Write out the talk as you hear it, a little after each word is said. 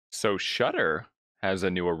So Shudder has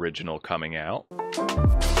a new original coming out.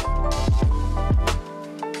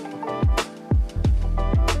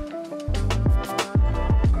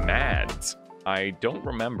 MADS. I don't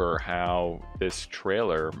remember how this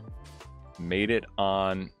trailer made it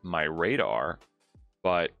on my radar,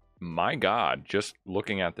 but my God, just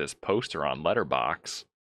looking at this poster on Letterboxd,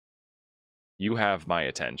 you have my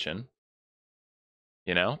attention.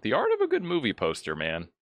 You know, the art of a good movie poster, man,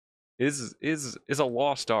 is a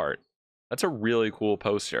lost art. That's a really cool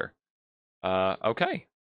poster. Okay.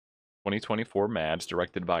 2024 MADS,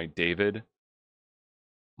 directed by David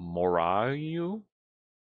Moreau.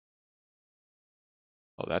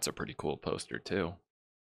 Oh, that's a pretty cool poster too.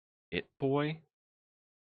 It Boy.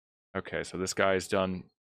 Okay, so this guy's done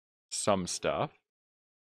some stuff.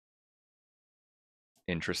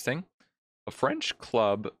 Interesting. A French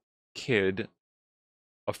club kid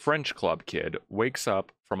wakes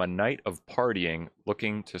up from a night of partying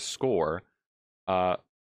looking to score,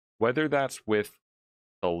 whether that's with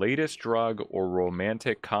the latest drug or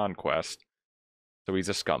romantic conquest. So he's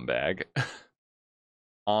a scumbag.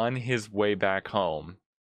 On his way back home,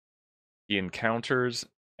 he encounters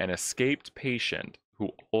an escaped patient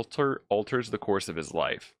who alters the course of his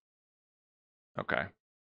life. Okay.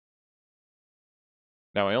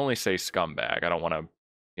 Now, I only say scumbag. I don't want to,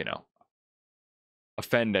 you know,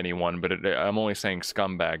 offend anyone, but I'm only saying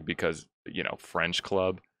scumbag because, you know, French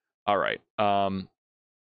club. All right.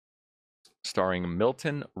 Starring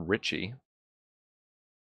Milton, Riche. Is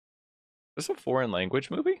this a foreign language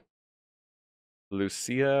movie?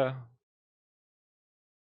 Lucille.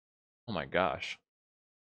 Oh my gosh.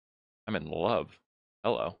 I'm in love.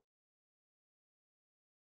 Hello.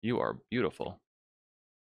 You are beautiful.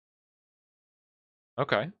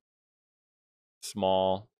 Okay.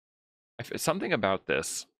 Small. Something about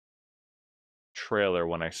this trailer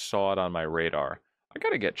when I saw it on my radar. I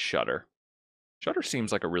gotta get Shudder. Shudder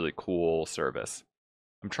seems like a really cool service.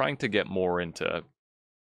 I'm trying to get more into,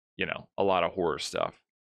 you know, a lot of horror stuff.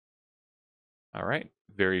 All right.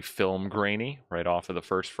 Very film grainy right off of the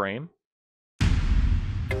first frame.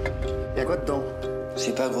 Y'a quoi dedans? Je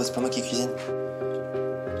sais pas, gros, c'est pas moi qui cuisine.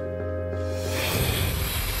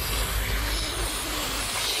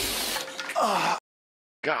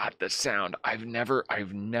 God, the sound. I've never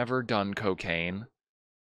done cocaine,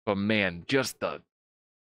 but man, just the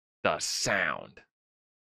sound.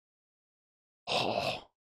 Oh,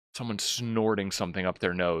 someone snorting something up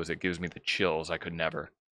their nose. It gives me the chills. I could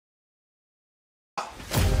never.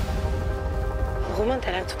 Romain,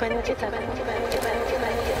 t'as l'air tout paniqué, t'as paniqué.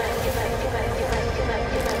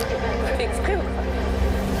 Fais exprès ou quoi?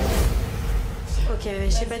 Ok,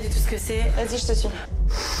 je sais pas du tout ce que c'est. Vas-y, je te suis.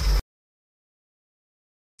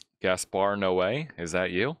 Gaspar Noé, is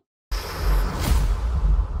that you?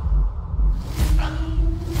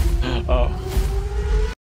 Oh.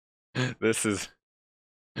 This is...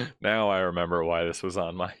 Now I remember why this was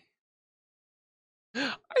on my...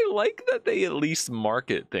 I like that they at least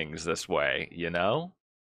market things this way, you know?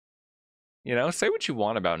 You know, say what you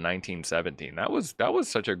want about 1917. That was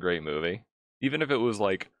such a great movie. Even if it was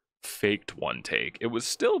like faked one take, it was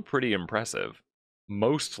still pretty impressive.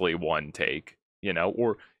 Mostly one take, you know,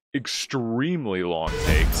 or extremely long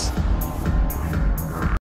takes.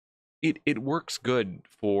 It works good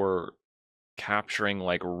for capturing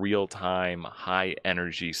like real-time high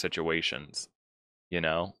energy situations, you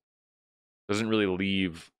know? Doesn't really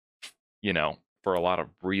leave, you know, for a lot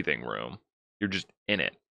of breathing room. You're just in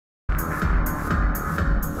it.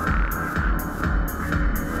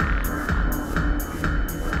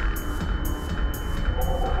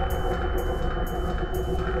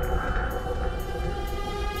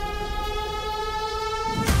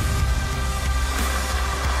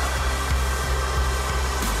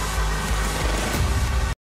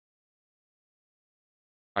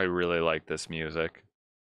 I really like this music.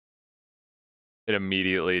 It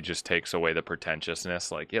immediately just takes away the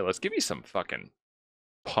pretentiousness. Like, yeah, let's give you some fucking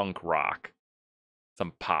punk rock.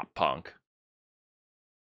 Some pop punk.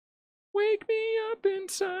 Wake me up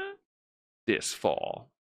inside this fall.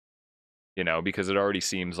 You know, because it already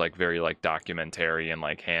seems like very like documentary and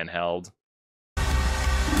like handheld.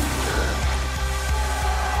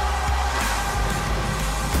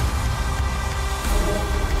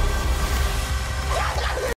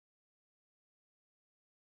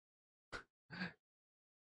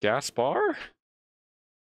 Gaspar?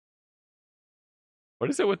 What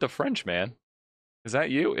is it with the French, man? Is that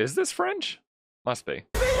you? Is this French? Must be.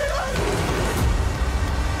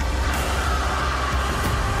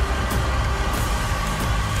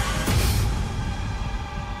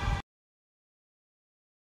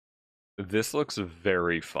 This looks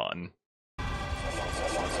very fun.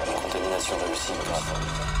 disparition de Lucille.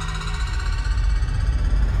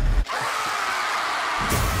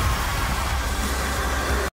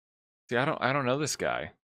 See, I don't know this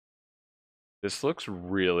guy. This looks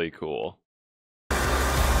really cool.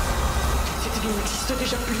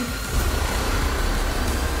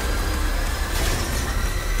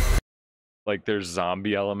 Like there's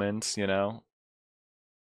zombie elements, you know?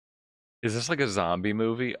 Is this like a zombie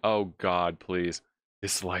movie? Oh God, please.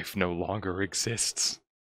 This life no longer exists.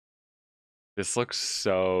 This looks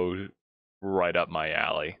so right up my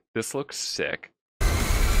alley. This looks sick. Je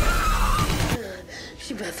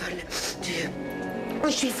suis pas folle.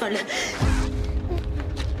 Je suis folle.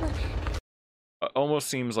 Almost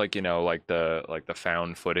seems like, you know, like the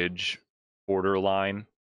found footage borderline.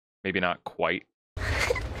 Maybe not quite.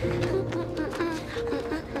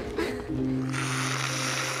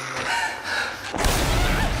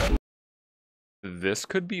 This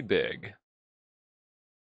could be big.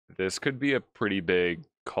 This could be a pretty big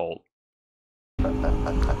cult.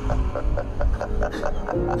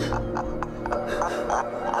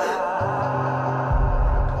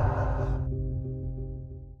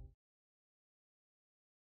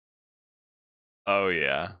 Oh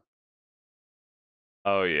yeah.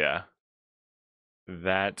 Oh yeah.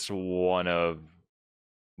 That's one of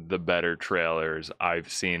the better trailers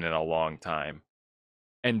I've seen in a long time.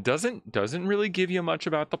 And doesn't really give you much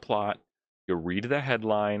about the plot. You read the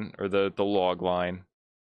headline or the log line.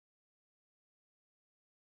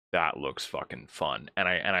 That looks fucking fun.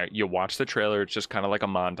 And you watch the trailer, it's just kind of like a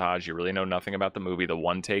montage. You really know nothing about the movie, the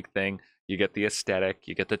one take thing. You get the aesthetic,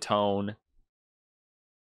 you get the tone.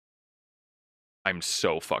 I'm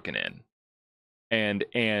so fucking in.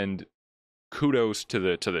 And kudos to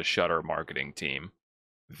the Shudder marketing team.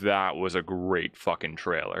 That was a great fucking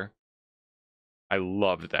trailer. I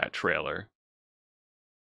loved that trailer.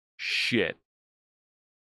 Shit.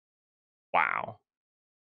 Wow.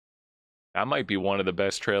 That might be one of the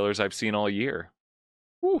best trailers I've seen all year.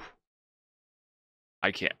 Whew.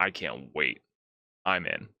 I can't wait. I'm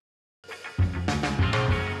in.